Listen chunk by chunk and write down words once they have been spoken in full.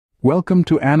Welcome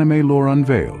to Anime Lore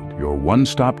Unveiled, your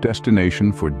one-stop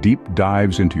destination for deep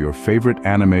dives into your favorite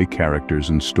anime characters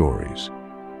and stories.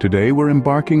 Today we're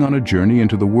embarking on a journey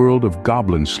into the world of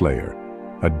Goblin Slayer,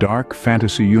 a dark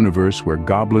fantasy universe where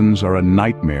goblins are a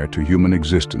nightmare to human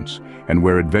existence and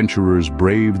where adventurers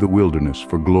brave the wilderness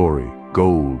for glory,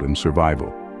 gold, and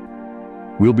survival.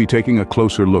 We'll be taking a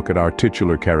closer look at our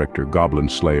titular character, Goblin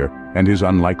Slayer, and his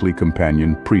unlikely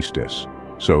companion, Priestess.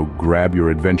 So grab your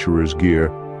adventurer's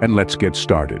gear and let's get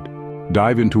started.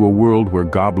 Dive into a world where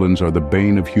goblins are the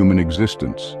bane of human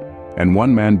existence, and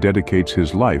one man dedicates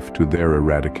his life to their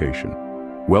eradication.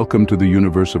 Welcome to the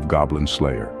universe of Goblin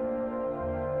Slayer.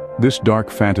 This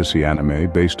dark fantasy anime,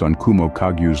 based on Kumo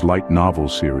Kagyu's light novel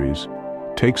series,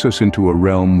 takes us into a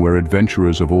realm where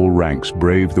adventurers of all ranks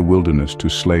brave the wilderness to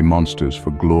slay monsters for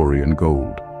glory and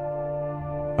gold.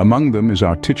 Among them is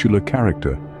our titular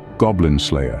character, Goblin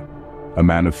Slayer, a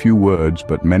man of few words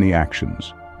but many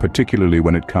actions, particularly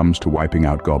when it comes to wiping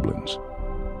out goblins.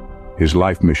 His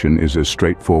life mission is as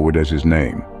straightforward as his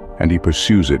name, and he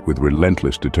pursues it with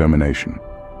relentless determination.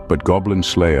 But Goblin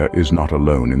Slayer is not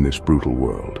alone in this brutal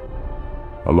world.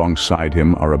 Alongside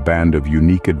him are a band of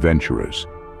unique adventurers,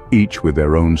 each with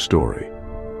their own story.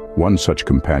 One such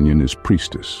companion is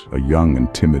Priestess, a young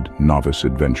and timid novice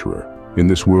adventurer. In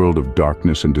this world of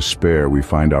darkness and despair, we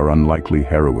find our unlikely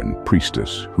heroine,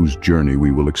 Priestess, whose journey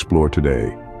we will explore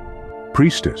today.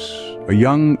 Priestess, a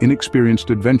young,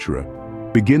 inexperienced adventurer,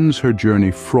 begins her journey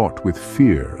fraught with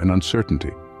fear and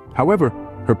uncertainty. However,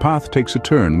 her path takes a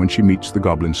turn when she meets the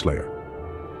Goblin Slayer.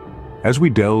 As we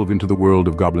delve into the world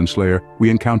of Goblin Slayer, we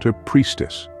encounter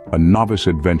Priestess, a novice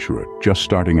adventurer just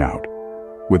starting out.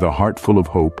 With a heart full of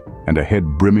hope and a head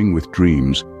brimming with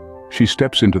dreams, she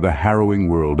steps into the harrowing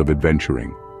world of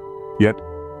adventuring. Yet,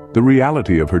 the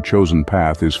reality of her chosen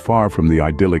path is far from the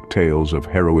idyllic tales of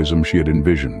heroism she had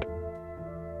envisioned.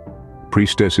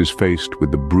 Priestess is faced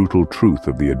with the brutal truth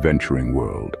of the adventuring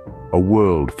world, a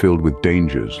world filled with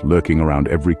dangers lurking around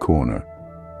every corner,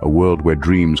 a world where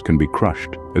dreams can be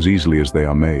crushed as easily as they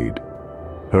are made.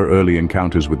 Her early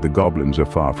encounters with the goblins are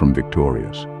far from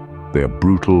victorious. They are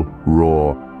brutal,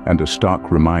 raw, and a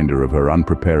stark reminder of her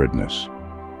unpreparedness.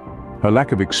 Her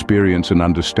lack of experience and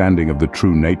understanding of the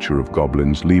true nature of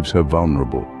goblins leaves her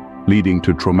vulnerable, leading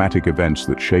to traumatic events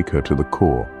that shake her to the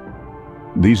core.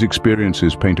 These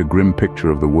experiences paint a grim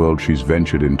picture of the world she's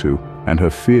ventured into, and her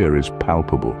fear is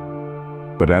palpable.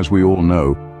 But as we all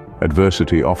know,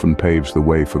 adversity often paves the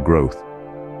way for growth.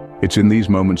 It's in these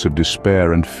moments of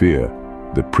despair and fear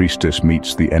that Priestess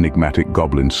meets the enigmatic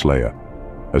Goblin Slayer,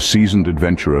 a seasoned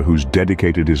adventurer who's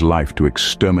dedicated his life to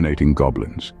exterminating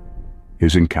goblins.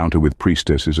 His encounter with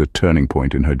Priestess is a turning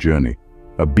point in her journey,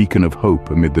 a beacon of hope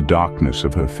amid the darkness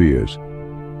of her fears.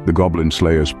 The Goblin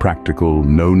Slayer's practical,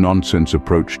 no-nonsense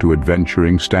approach to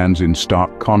adventuring stands in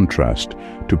stark contrast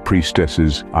to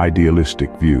Priestess's idealistic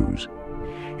views.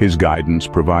 His guidance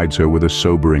provides her with a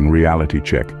sobering reality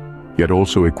check, yet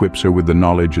also equips her with the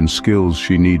knowledge and skills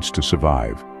she needs to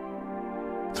survive.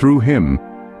 Through him,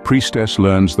 Priestess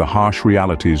learns the harsh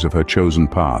realities of her chosen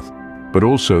path, but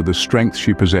also the strength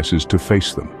she possesses to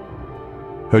face them.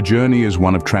 Her journey is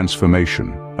one of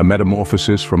transformation, a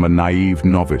metamorphosis from a naive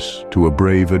novice to a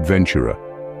brave adventurer,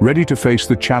 ready to face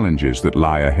the challenges that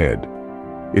lie ahead.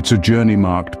 It's a journey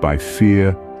marked by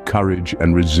fear, courage,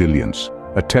 and resilience,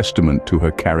 a testament to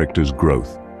her character's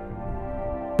growth.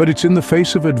 But it's in the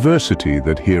face of adversity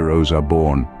that heroes are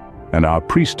born, and our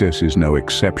Priestess is no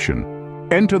exception.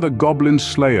 Enter the Goblin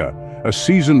Slayer, a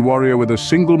seasoned warrior with a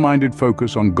single-minded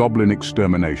focus on goblin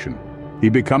extermination. He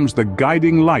becomes the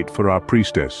guiding light for our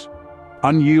Priestess.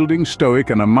 Unyielding, stoic,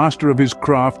 and a master of his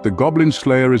craft, the Goblin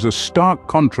Slayer is a stark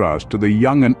contrast to the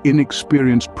young and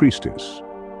inexperienced Priestess.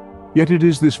 Yet it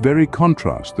is this very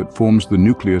contrast that forms the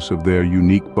nucleus of their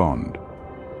unique bond.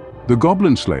 The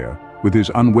Goblin Slayer, with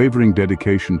his unwavering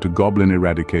dedication to goblin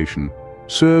eradication,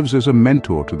 serves as a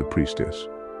mentor to the Priestess.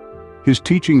 His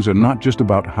teachings are not just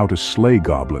about how to slay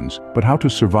goblins, but how to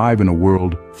survive in a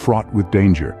world fraught with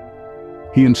danger.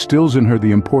 He instills in her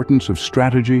the importance of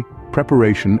strategy,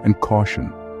 preparation, and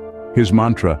caution. His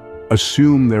mantra,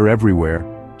 "Assume they're everywhere,"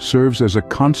 serves as a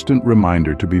constant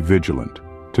reminder to be vigilant,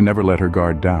 to never let her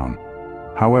guard down.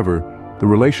 However, the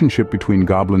relationship between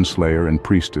Goblin Slayer and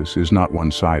Priestess is not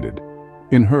one-sided.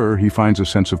 In her, he finds a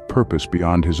sense of purpose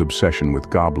beyond his obsession with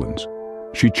goblins.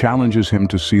 She challenges him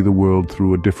to see the world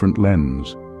through a different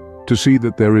lens, to see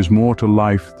that there is more to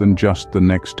life than just the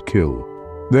next kill.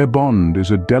 Their bond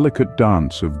is a delicate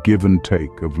dance of give and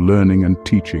take, of learning and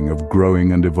teaching, of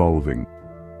growing and evolving.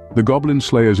 The Goblin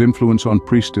Slayer's influence on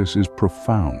Priestess is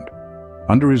profound.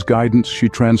 Under his guidance, she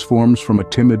transforms from a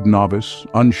timid novice,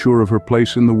 unsure of her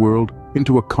place in the world,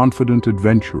 into a confident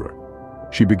adventurer.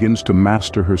 She begins to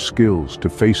master her skills, to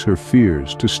face her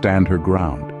fears, to stand her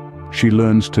ground. She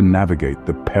learns to navigate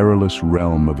the perilous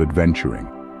realm of adventuring,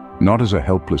 not as a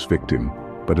helpless victim,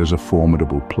 but as a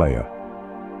formidable player.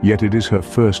 Yet it is her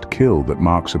first kill that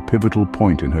marks a pivotal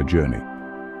point in her journey.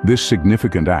 This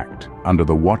significant act, under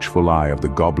the watchful eye of the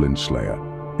Goblin Slayer,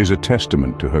 is a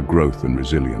testament to her growth and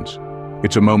resilience.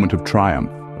 It's a moment of triumph,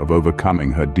 of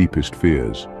overcoming her deepest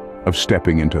fears, of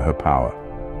stepping into her power.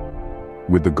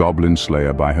 With the Goblin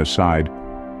Slayer by her side,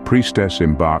 Priestess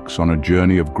embarks on a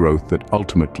journey of growth that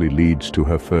ultimately leads to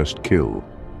her first kill.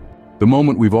 The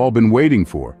moment we've all been waiting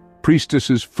for,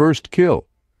 Priestess's first kill,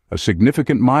 a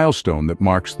significant milestone that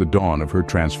marks the dawn of her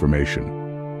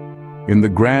transformation. In the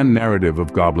grand narrative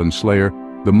of Goblin Slayer,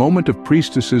 the moment of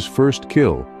Priestess's first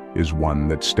kill is one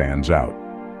that stands out.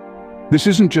 This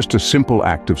isn't just a simple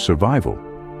act of survival,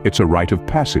 it's a rite of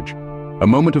passage, a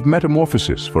moment of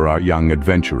metamorphosis for our young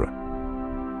adventurer.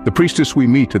 The priestess we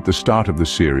meet at the start of the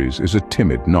series is a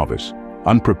timid novice,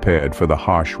 unprepared for the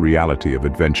harsh reality of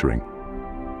adventuring.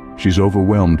 She's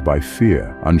overwhelmed by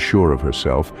fear, unsure of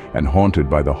herself, and haunted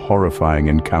by the horrifying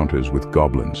encounters with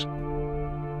goblins.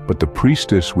 But the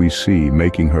priestess we see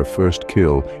making her first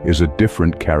kill is a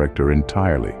different character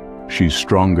entirely. She's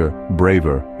stronger,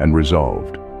 braver, and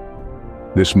resolved.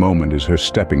 This moment is her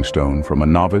stepping stone from a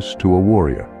novice to a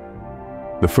warrior.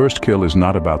 The first kill is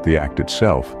not about the act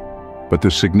itself, but the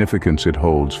significance it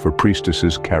holds for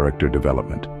Priestess's character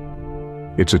development.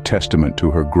 It's a testament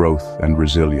to her growth and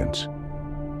resilience.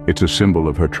 It's a symbol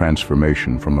of her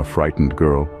transformation from a frightened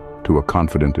girl to a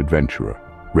confident adventurer,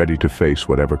 ready to face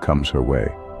whatever comes her way.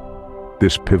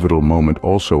 This pivotal moment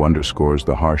also underscores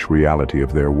the harsh reality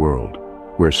of their world,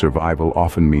 where survival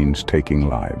often means taking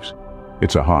lives.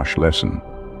 It's a harsh lesson,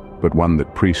 but one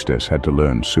that Priestess had to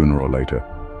learn sooner or later.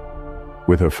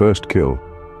 With her first kill,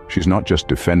 she's not just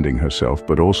defending herself,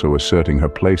 but also asserting her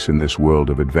place in this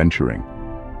world of adventuring.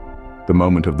 The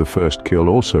moment of the first kill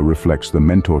also reflects the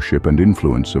mentorship and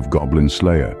influence of Goblin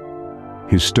Slayer.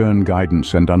 His stern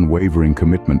guidance and unwavering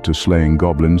commitment to slaying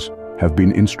goblins have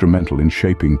been instrumental in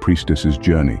shaping Priestess's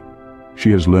journey.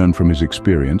 She has learned from his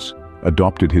experience,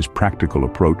 adopted his practical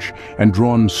approach, and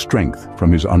drawn strength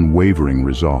from his unwavering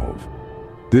resolve.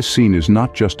 This scene is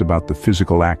not just about the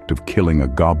physical act of killing a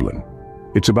goblin.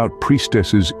 It's about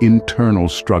Priestess's internal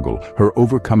struggle, her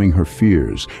overcoming her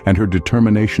fears, and her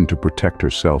determination to protect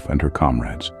herself and her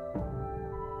comrades.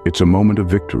 It's a moment of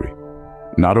victory,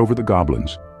 not over the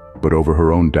goblins, but over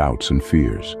her own doubts and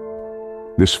fears.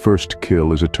 This first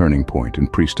kill is a turning point in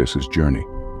Priestess's journey.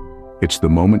 It's the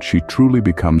moment she truly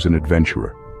becomes an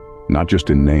adventurer, not just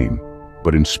in name,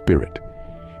 but in spirit.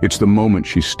 It's the moment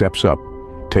she steps up,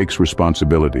 takes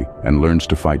responsibility, and learns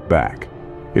to fight back.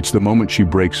 It's the moment she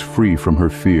breaks free from her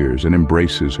fears and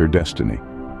embraces her destiny.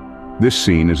 This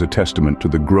scene is a testament to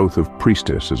the growth of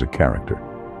Priestess as a character.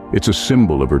 It's a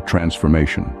symbol of her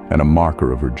transformation and a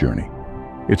marker of her journey.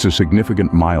 It's a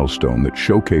significant milestone that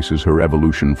showcases her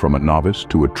evolution from a novice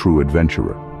to a true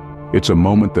adventurer. It's a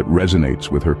moment that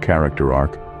resonates with her character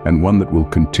arc and one that will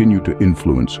continue to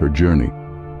influence her journey.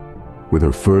 With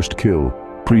her first kill,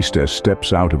 Priestess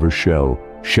steps out of her shell,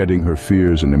 shedding her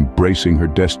fears and embracing her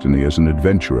destiny as an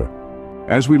adventurer.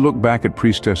 As we look back at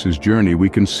Priestess's journey, we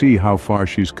can see how far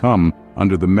she's come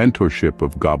under the mentorship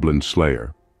of Goblin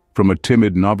Slayer. From a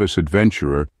timid novice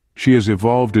adventurer, she has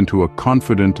evolved into a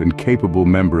confident and capable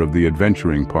member of the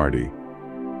adventuring party.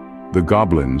 The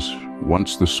goblins,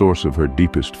 once the source of her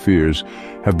deepest fears,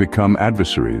 have become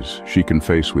adversaries she can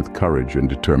face with courage and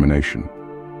determination.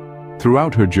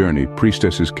 Throughout her journey,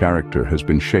 Priestess's character has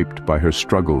been shaped by her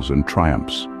struggles and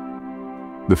triumphs.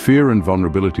 The fear and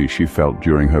vulnerability she felt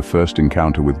during her first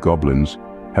encounter with goblins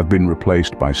have been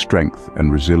replaced by strength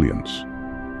and resilience.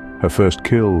 Her first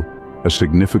kill, a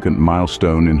significant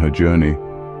milestone in her journey,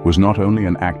 was not only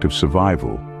an act of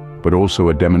survival, but also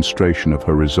a demonstration of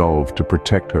her resolve to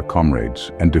protect her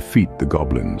comrades and defeat the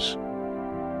goblins.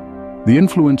 The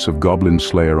influence of Goblin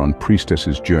Slayer on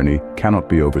Priestess's journey cannot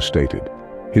be overstated.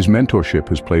 His mentorship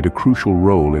has played a crucial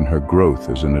role in her growth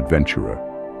as an adventurer.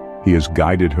 He has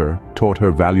guided her, taught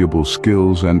her valuable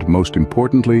skills, and most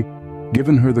importantly,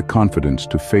 given her the confidence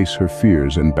to face her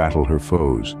fears and battle her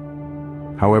foes.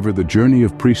 However, the journey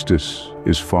of Priestess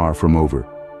is far from over.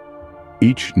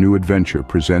 Each new adventure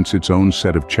presents its own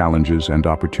set of challenges and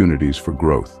opportunities for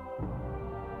growth.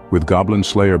 With Goblin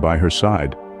Slayer by her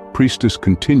side, Priestess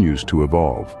continues to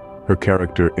evolve, her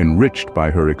character enriched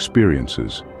by her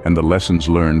experiences and the lessons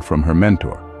learned from her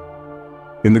mentor.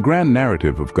 In the grand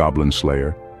narrative of Goblin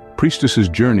Slayer, Priestess's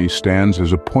journey stands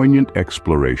as a poignant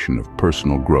exploration of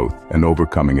personal growth and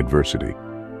overcoming adversity.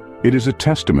 It is a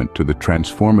testament to the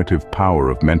transformative power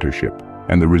of mentorship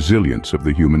and the resilience of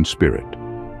the human spirit.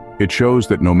 It shows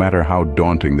that no matter how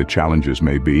daunting the challenges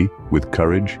may be, with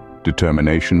courage,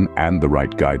 determination, and the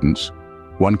right guidance,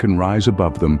 one can rise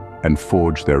above them and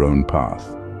forge their own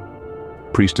path.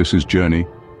 Priestess's journey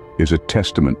is a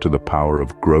testament to the power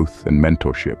of growth and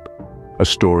mentorship, a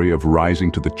story of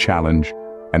rising to the challenge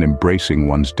and embracing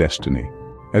one's destiny.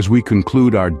 As we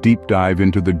conclude our deep dive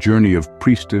into the journey of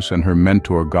Priestess and her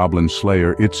mentor Goblin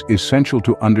Slayer, it's essential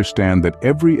to understand that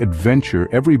every adventure,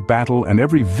 every battle, and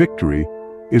every victory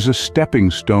is a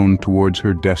stepping stone towards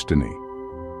her destiny.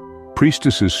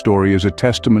 Priestess's story is a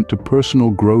testament to personal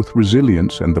growth,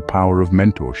 resilience, and the power of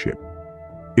mentorship.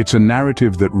 It's a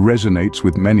narrative that resonates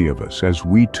with many of us as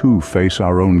we too face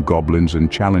our own goblins and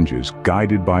challenges,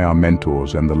 guided by our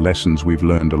mentors and the lessons we've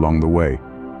learned along the way.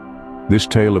 This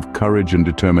tale of courage and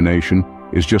determination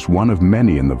is just one of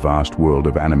many in the vast world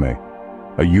of anime,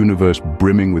 a universe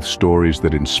brimming with stories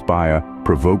that inspire,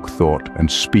 provoke thought,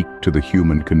 and speak to the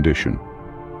human condition.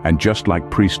 And just like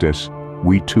Priestess,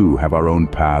 we too have our own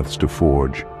paths to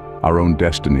forge, our own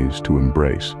destinies to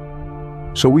embrace.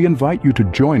 So we invite you to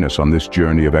join us on this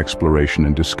journey of exploration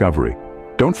and discovery.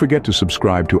 Don't forget to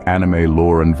subscribe to Anime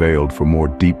Lore Unveiled for more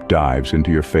deep dives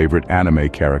into your favorite anime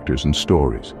characters and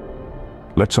stories.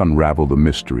 Let's unravel the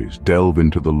mysteries, delve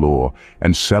into the lore,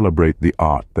 and celebrate the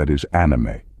art that is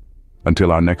anime.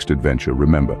 Until our next adventure,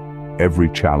 remember, every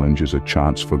challenge is a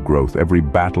chance for growth, every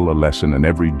battle a lesson, and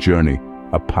every journey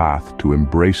a path to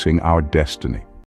embracing our destiny.